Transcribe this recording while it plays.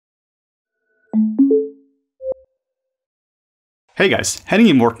Hey guys, Henning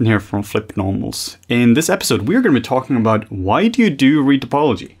and Morten here from FlippedNormals. In this episode, we're going to be talking about why do you do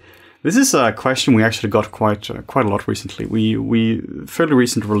retopology? This is a question we actually got quite a lot recently. We fairly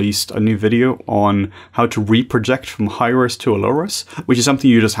recently released a new video on how to reproject from high-res to a low-res, which is something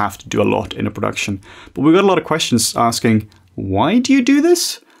you just have to do a lot in a production. But we got a lot of questions asking, why do you do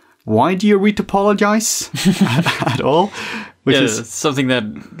this? Why do you retopologize at all? Which is something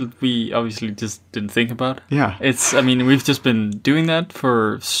that we obviously just didn't think about. Yeah. I mean, we've just been doing that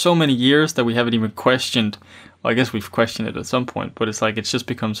for so many years that we haven't even questioned. Well, I guess we've questioned it at some point, but it's just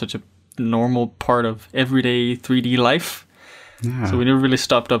become such a normal part of everyday 3D life. Yeah. So we never really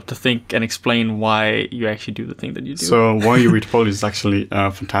stopped up to think and explain why you actually do the thing that you do. So why you retopology is actually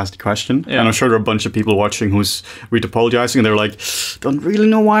a fantastic question. Yeah. And I'm sure there are a bunch of people watching who's retopologizing and they're like, don't really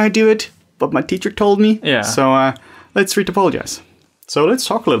know why I do it, but my teacher told me. Yeah. So let's retopologize. So let's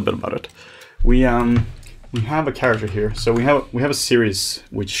talk a little bit about it. We have a character here. So we have a series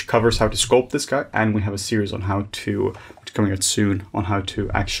which covers how to sculpt this guy, and we have a series on how to, which is coming out soon, on how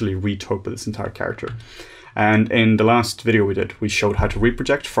to actually retopo this entire character. And in the last video we did, we showed how to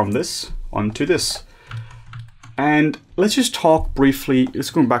reproject from this onto this. And let's just talk briefly, let's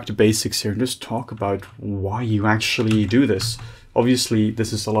go back to basics here and just talk about why you actually do this. Obviously,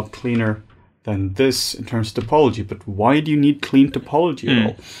 this is a lot cleaner than this in terms of topology, but why do you need clean topology at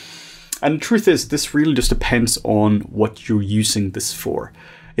all? And the truth is, this really just depends on what you're using this for.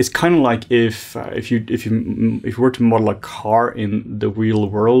 It's kind of like if you were to model a car in the real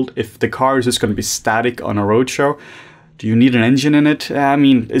world, if the car is just going to be static on a roadshow, do you need an engine in it? I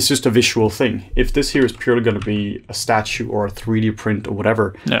mean, it's just a visual thing. If this here is purely going to be a statue or a 3D print or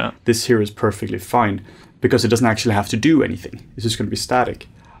whatever, this here is perfectly fine because it doesn't actually have to do anything. It's just going to be static.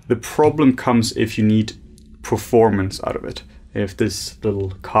 The problem comes if you need performance out of it. If this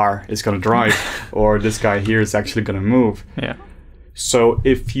little car is going to drive or this guy here is actually going to move. Yeah. So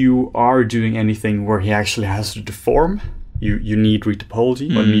if you are doing anything where he actually has to deform, you need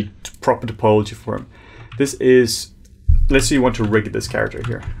retopology or need proper topology for him. This is, let's say you want to rig this character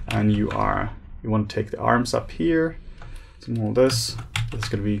here, and you want to take the arms up here, all this. This is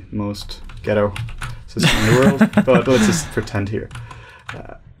going to be the most ghetto system in the world, but let's just pretend here.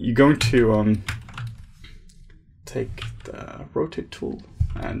 You're going to take the rotate tool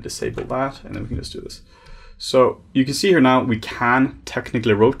and disable that, and then we can just do this. So you can see here now we can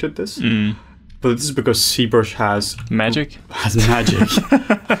technically rotate this, but this is because ZBrush has magic.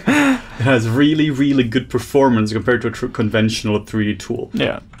 It has really, really good performance compared to a conventional 3D tool.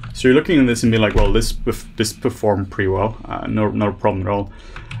 Yeah. So you're looking at this and being like, well, this performed pretty well, no problem at all.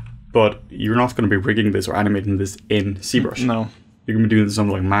 But you're not going to be rigging this or animating this in ZBrush. No. You're going to be doing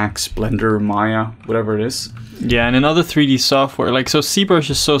something like Max, Blender, Maya, whatever it is. Yeah, and in other 3D software, so ZBrush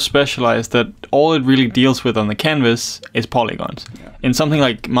is so specialized that all it really deals with on the canvas is polygons. Yeah. In something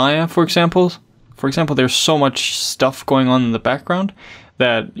like Maya, for example, there's so much stuff going on in the background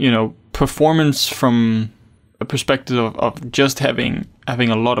that, performance from a perspective of just having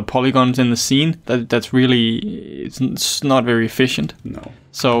a lot of polygons in the scene, that's really, it's not very efficient. No.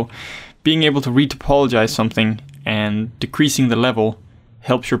 So being able to retopologize something and decreasing the level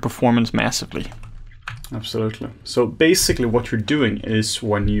helps your performance massively. Absolutely. So basically what you're doing is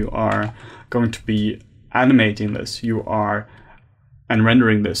when you are going to be animating this, and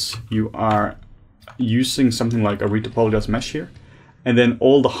rendering this, you are using something like a retopologize mesh here, and then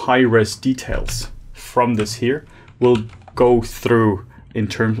all the high-res details from this here will go through in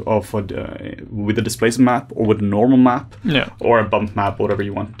terms of with a displacement map or with a normal map, or a bump map, whatever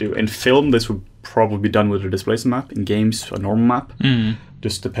you want to do. In film, this would probably be done with a displacement map. In games, a normal map.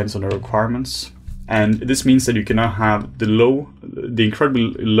 Just depends on the requirements. And this means that you can now have the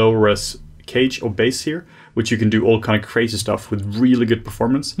incredibly low res cage or base here, which you can do all kind of crazy stuff with really good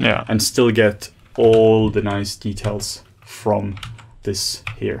performance, and still get all the nice details from this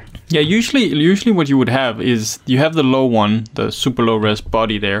here. Yeah, usually what you would have is you have the low one, the super low res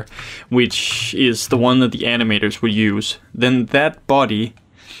body there, which is the one that the animators would use. Then that body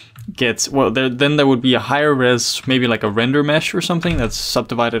gets, then there would be a higher res, maybe like a render mesh or something that's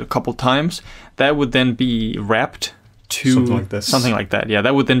subdivided a couple times. That would then be wrapped to something like this. Something like that, yeah.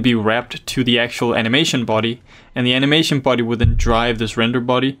 That would then be wrapped to the actual animation body, and the animation body would then drive this render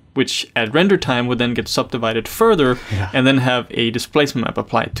body, which at render time would then get subdivided further, and then have a displacement map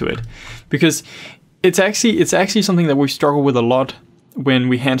applied to it. Because it's actually something that we struggle with a lot when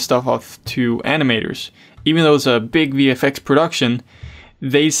we hand stuff off to animators. Even though it's a big VFX production,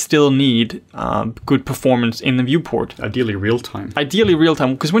 they still need good performance in the viewport. Ideally real time. Ideally real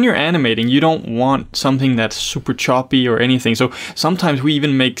time, because when you're animating, you don't want something that's super choppy or anything. So sometimes we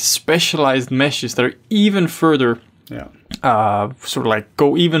even make specialized meshes that are even further sort of like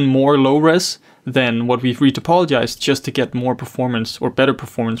go even more low res than what we've retopologized, just to get more performance or better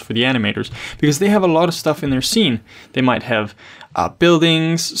performance for the animators, because they have a lot of stuff in their scene. They might have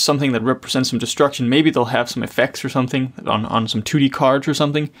buildings, something that represents some destruction. Maybe they'll have some effects or something on some 2D cards or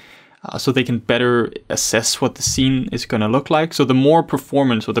something, so they can better assess what the scene is going to look like. So the more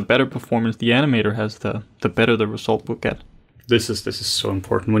performance or the better performance the animator has, the better the result will get. This is so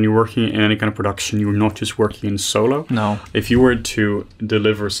important. When you're working in any kind of production, you're not just working in solo. No. If you were to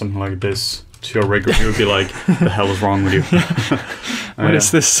deliver something like this to a rigger, you would be like, the hell is wrong with you? What is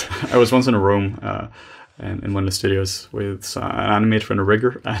this? I was once in a room in one of the studios with an animator and a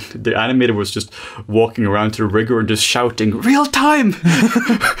rigger, and the animator was just walking around to the rigger and just shouting, "Real time!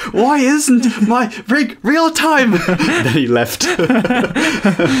 Why isn't my rig real time?" Then he left.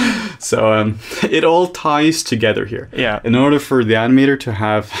 So it all ties together here. Yeah. In order for the animator to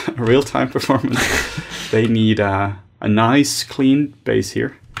have a real-time performance, they need a nice clean base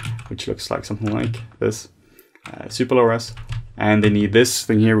here, which looks like something like this, super low res. And they need this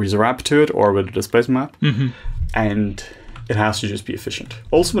thing here with a wrap to it or with a displacement map. And it has to just be efficient.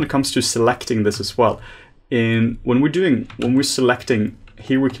 Also, when it comes to selecting this as well, when we're selecting,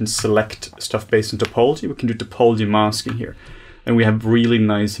 here we can select stuff based on topology. We can do topology masking here. And we have really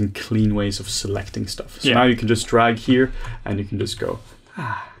nice and clean ways of selecting stuff. So now you can just drag here and you can just go,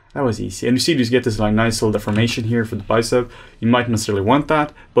 that was easy. And you see, you get this like nice little deformation here for the bicep. You might not necessarily want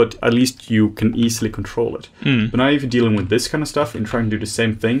that, but at least you can easily control it. But now if you're dealing with this kind of stuff and trying to do the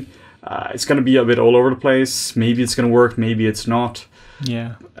same thing, it's going to be a bit all over the place. Maybe it's going to work, maybe it's not.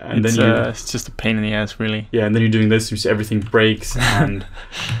 Yeah, and it's just a pain in the ass, really. Yeah, and then you're doing this, you see everything breaks and...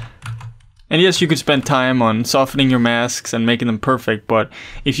 And yes, you could spend time on softening your masks and making them perfect, but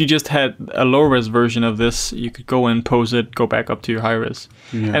if you just had a low-res version of this, you could go in, pose it, go back up to your high-res.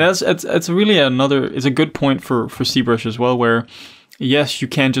 Yeah. And it's really it's a good point for ZBrush as well, where yes, you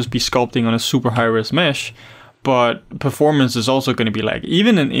can't just be sculpting on a super high-res mesh, but performance is also going to be like,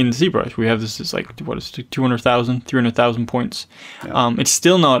 even in ZBrush, we have this like, what is it, 200,000, 300,000 points. Yeah. It's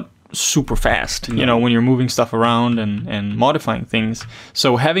still not super fast, you know, when you're moving stuff around and modifying things.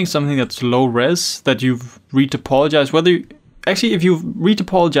 So having something that's low res that you've retopologized, if you've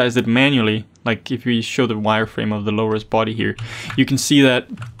retopologized it manually, like if we show the wireframe of the low res body here, you can see that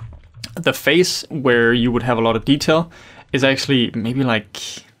the face where you would have a lot of detail is actually maybe like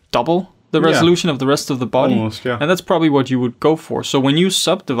double the resolution of the rest of the body. Almost, yeah. And that's probably what you would go for. So when you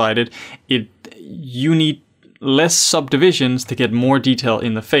subdivide it, you need less subdivisions to get more detail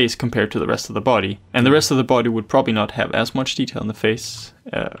in the face compared to the rest of the body. And the rest of the body would probably not have as much detail in the face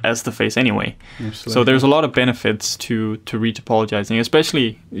as the face anyway. Absolutely. So there's a lot of benefits to retopologizing,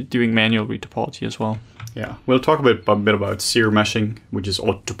 especially doing manual retopology as well. Yeah, we'll talk a bit about Zremeshing, which is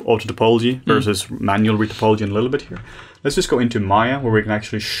auto topology versus manual retopology in a little bit here. Let's just go into Maya, where we can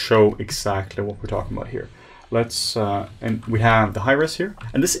actually show exactly what we're talking about here. Let's, and we have the high res here,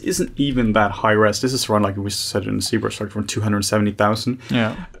 and this isn't even that high res. This is around, like we said in the ZBrush, like around 270,000.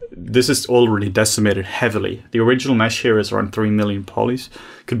 Yeah. This is already decimated heavily. The original mesh here is around 3 million polys.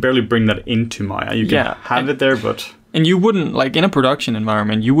 Could barely bring that into Maya. You can have it there, but... And you wouldn't, like in a production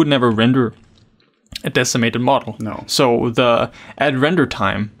environment, you would never render a decimated model. No. So at render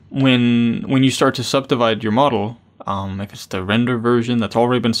time, when you start to subdivide your model, if it's the render version that's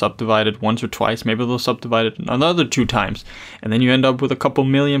already been subdivided once or twice, maybe they'll subdivide it another 2 times, and then you end up with a couple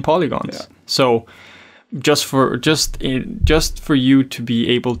million polygons. Yeah. So just for you to be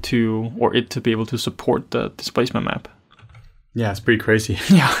able to, or it to be able to support the displacement map. Yeah, it's pretty crazy.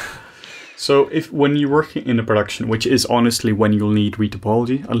 Yeah. So when you're working in a production, which is honestly when you'll need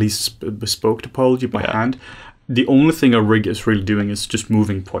retopology, at least bespoke topology by hand, the only thing a rig is really doing is just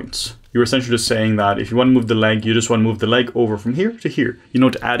moving points. You're essentially just saying that if you want to move the leg, you just want to move the leg over from here to here. You're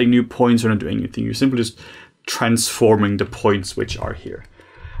not adding new points or not doing anything. You're simply just transforming the points which are here.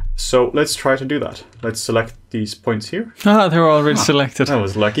 So let's try to do that. Let's select these points here. They're already selected. That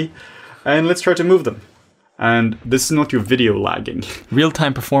was lucky. And let's try to move them. And this is not your video lagging.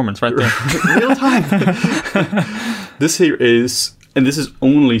 Real-time performance right there. Real time. This here is... And this is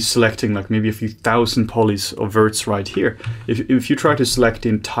only selecting like maybe a few thousand polys of verts right here. If you try to select the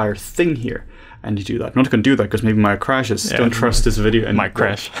entire thing here, and you do that, I'm not going to do that because maybe Maya crashes. Don't trust this video. And might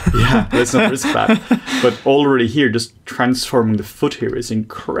crash. Yeah, let's not risk that. But already here, just transforming the foot here is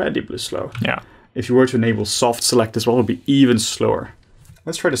incredibly slow. Yeah. If you were to enable soft select as well, it would be even slower.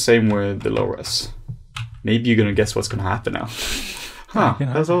 Let's try the same with the low res. Maybe you're going to guess what's going to happen now. Huh,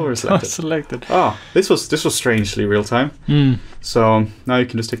 that's over selected. Oh, this was strangely real time. So now you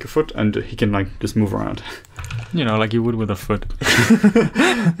can just take your foot and he can like just move around. You know, like you would with a foot.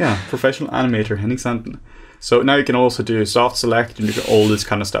 Yeah, professional animator Henning Sanden. So now you can also do a soft select and do all this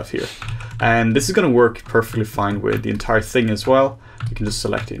kind of stuff here. And this is going to work perfectly fine with the entire thing as well. You can just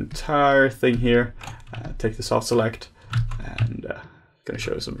select the entire thing here, take the soft select, and going to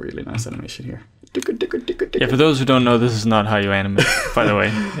show some really nice animation here. Yeah, for those who don't know, this is not how you animate, by the way.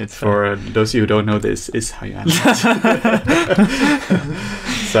 It's for those of you who don't know, this is how you animate.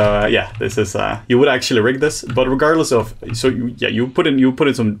 So yeah, this is you would actually rig this, but regardless of, so you put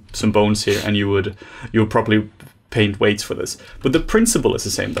in some bones here, and you would probably paint weights for this. But the principle is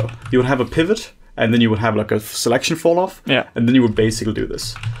the same though. You would have a pivot, and then you would have like a selection fall off, yeah, and then you would basically do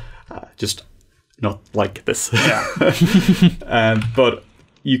this, just not like this. Yeah. But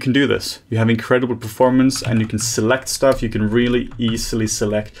you can do this. You have incredible performance, and you can select stuff. You can really easily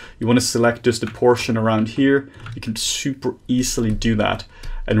select. You want to select just a portion around here. You can super easily do that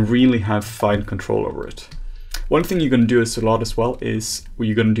and really have fine control over it. One thing you're going to do a lot as well is where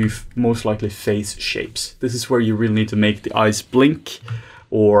you're going to do most likely face shapes. This is where you really need to make the eyes blink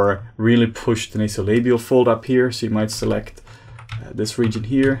or really push the nasolabial fold up here. So you might select this region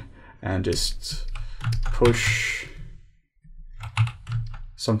here and just push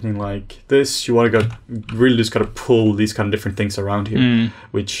something like this. You want to really just kind of pull these kind of different things around here,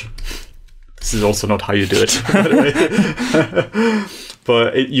 which this is also not how you do it, by the way.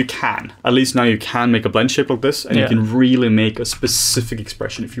 But you can, at least now you can make a blend shape like this, and you can really make a specific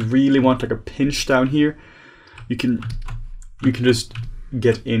expression. If you really want like a pinch down here, you can just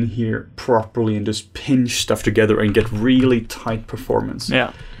get in here properly and just pinch stuff together and get really tight performance.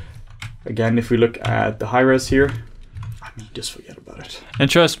 Yeah. Again, if we look at the high res here, I mean, just forget about it. And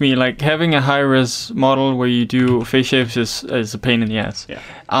trust me, like having a high res model where you do face shapes is a pain in the ass. Yeah.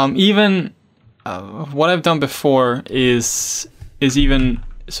 Even what I've done before is even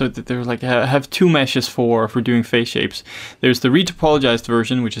so that there's like have two meshes for doing face shapes. There's the retopologized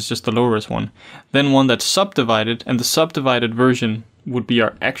version, which is just the low res one, then one that's subdivided, and the subdivided version would be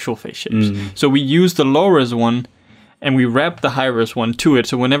our actual face shapes. So we use the low res one and we wrap the high res one to it.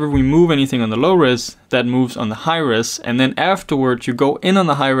 So whenever we move anything on the low res, that moves on the high res, and then afterwards you go in on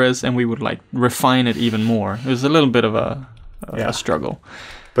the high res and we would like refine it even more. It was a little bit of a struggle.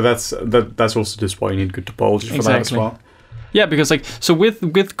 But that's also just why you need good topology for that as well. Yeah, because like so with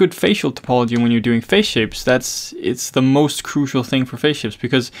good facial topology, when you're doing face shapes, it's the most crucial thing for face shapes,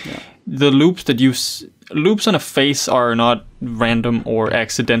 because the loops that loops on a face are not random or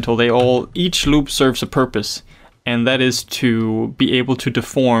accidental. Each loop serves a purpose, and that is to be able to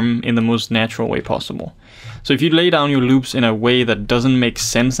deform in the most natural way possible. So if you lay down your loops in a way that doesn't make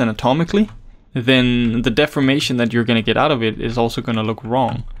sense anatomically, then the deformation that you're going to get out of it is also going to look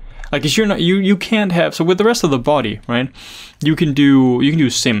wrong. Like you can't have, so with the rest of the body, right? You can do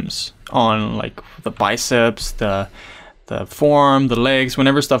sims on like the biceps, the forearm, the legs.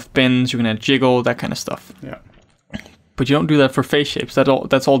 Whenever stuff bends, you can add jiggle, that kind of stuff. Yeah. But you don't do that for face shapes.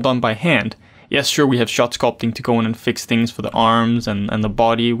 That's all done by hand. Yes, sure, we have shot sculpting to go in and fix things for the arms and the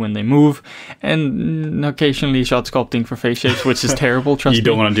body when they move, and occasionally shot sculpting for face shapes, which is terrible, trust me. You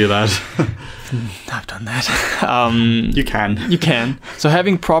don't want to do that. I've done that. You can. You can. So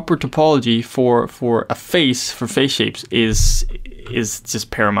having proper topology for a face, for face shapes, is just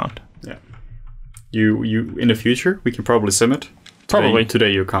paramount. Yeah. You in the future, we can probably sim it. Probably.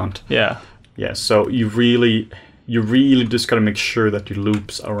 Today you can't. Yeah. Yeah, so you really just gotta make sure that your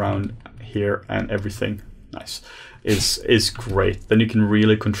loops around here and everything is great. Then you can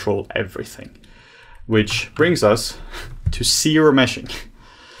really control everything, which brings us to zero meshing.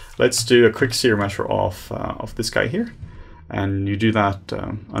 Let's do a quick zero measure of this guy here, and you do that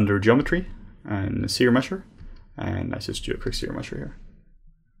under geometry and zero measure, and let's just do a quick zero measure here.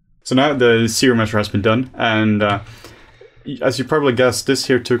 So now the zero measure has been done, and as you probably guessed, this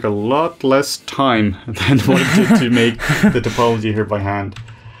here took a lot less time than what it took to make the topology here by hand.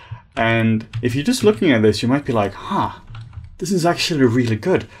 And if you're just looking at this, you might be like, this is actually really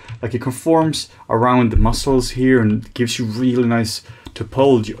good. Like it conforms around the muscles here and gives you really nice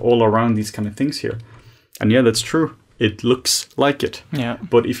topology all around these kind of things here. And yeah, that's true. It looks like it. Yeah.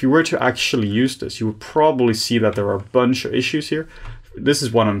 But if you were to actually use this, you would probably see that there are a bunch of issues here. This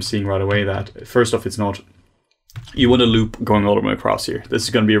is what I'm seeing right away, that first off, it's not, you want a loop going all the way across here. This is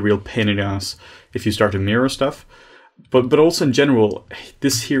going to be a real pain in the ass if you start to mirror stuff. But also in general,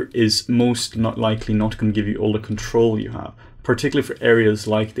 this here is most not likely not going to give you all the control you have, particularly for areas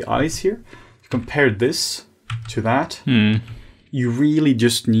like the eyes here. Compare this to that. You really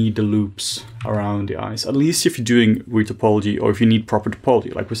just need the loops around the eyes, at least if you're doing retopology or if you need proper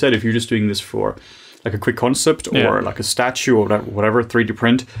topology. Like we said, if you're just doing this for like a quick concept or like a statue or whatever 3D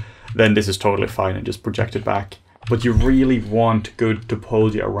print, then this is totally fine and just project it back. But you really want good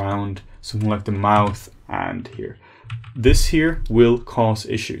topology around something like the mouth and here. This here will cause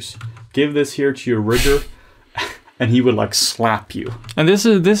issues. Give this here to your rigger and he would like slap you. And this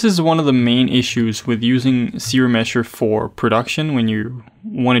is one of the main issues with using Zremesher for production when you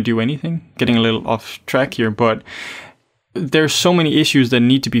want to do anything. Getting a little off track here, but there's so many issues that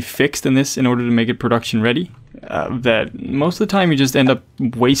need to be fixed in this in order to make it production ready, that most of the time you just end up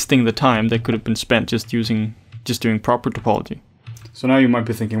wasting the time that could have been spent just doing proper topology. So now you might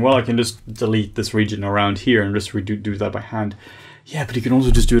be thinking, well, I can just delete this region around here and just do that by hand. Yeah, but you can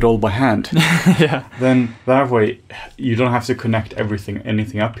also just do it all by hand. Yeah. Then that way you don't have to connect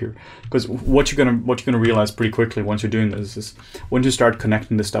anything up here. Because what you're gonna realize pretty quickly once you're doing this is once you start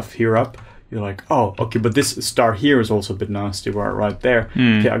connecting the stuff here up, you're like, oh, okay, but this star here is also a bit nasty right there.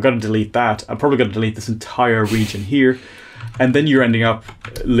 Okay, I gotta delete that. I'm probably gonna delete this entire region here. And then you're ending up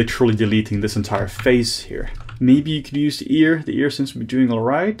literally deleting this entire face here. Maybe you could use the ear. The ear seems to be doing all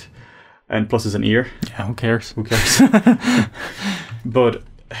right. And plus it's an ear. Yeah, who cares? Who cares? But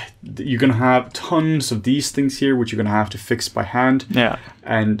you're gonna have tons of these things here, which you're gonna have to fix by hand. Yeah.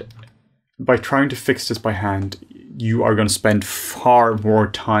 And by trying to fix this by hand, you are gonna spend far more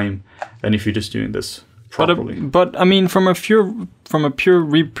time than if you're just doing this properly. But I mean, from a pure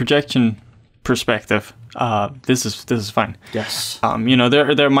reprojection perspective, this is fine. Yes. You know,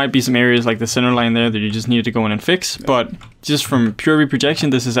 there might be some areas like the center line there that you just need to go in and fix, but just from pure reprojection,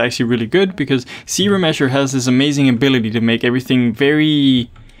 this is actually really good because Zremesher has this amazing ability to make everything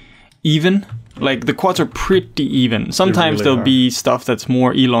very even. Like the quads are pretty even. Sometimes really there'll be stuff that's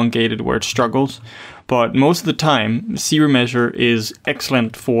more elongated where it struggles, but most of the time, Zremesher is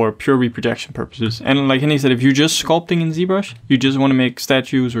excellent for pure reprojection purposes. And like Henning said, if you're just sculpting in ZBrush, you just want to make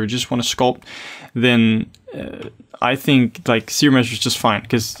statues or just want to sculpt, then I think like Zremesher is just fine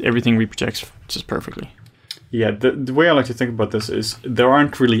because everything reprojects just perfectly. Yeah, the way I like to think about this is there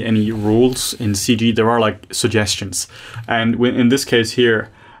aren't really any rules in CG. There are like suggestions, and in this case here,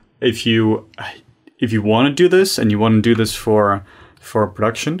 if you want to do this and you want to do this for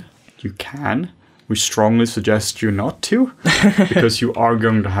production, you can. We strongly suggest you not to, because you are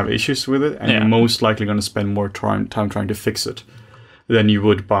going to have issues with it, and you're most likely going to spend more time trying to fix it than you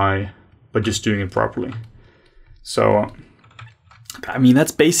would by just doing it properly. So, I mean,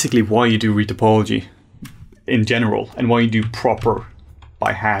 that's basically why you do retopology in general, and why you do proper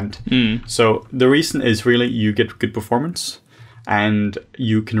by hand. So the reason is really you get good performance, and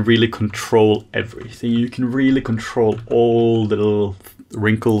you can really control everything. You can really control all the little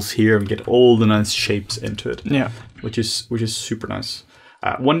wrinkles here and get all the nice shapes into it. Yeah, which is super nice.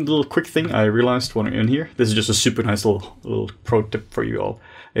 One little quick thing I realized when I'm in here. This is just a super nice little pro tip for you all.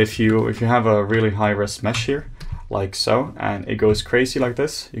 If you have a really high res mesh here, like so, and it goes crazy like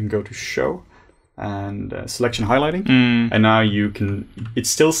this, you can go to show and selection highlighting, and now you can. It's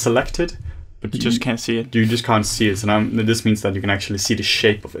still selected, but you just can't see it. You just can't see it, and this means that you can actually see the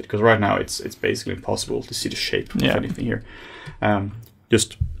shape of it. Because right now it's basically impossible to see the shape of anything here.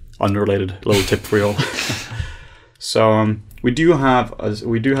 Just unrelated little tip for you all. So we do have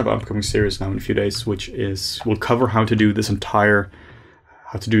an upcoming series now in a few days, which will cover how to do this entire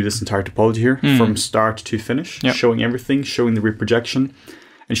topology here from start to finish, showing everything, showing the reprojection,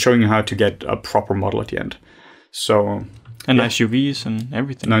 and showing you how to get a proper model at the end. So nice UVs and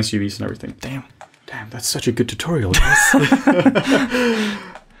everything. Nice UVs and everything. Damn, that's such a good tutorial, guys.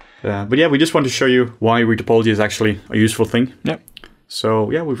 But yeah, we just want to show you why retopology is actually a useful thing. Yep.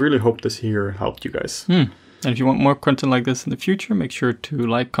 So yeah, we really hope this here helped you guys. And if you want more content like this in the future, make sure to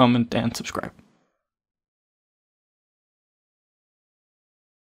like, comment, and subscribe.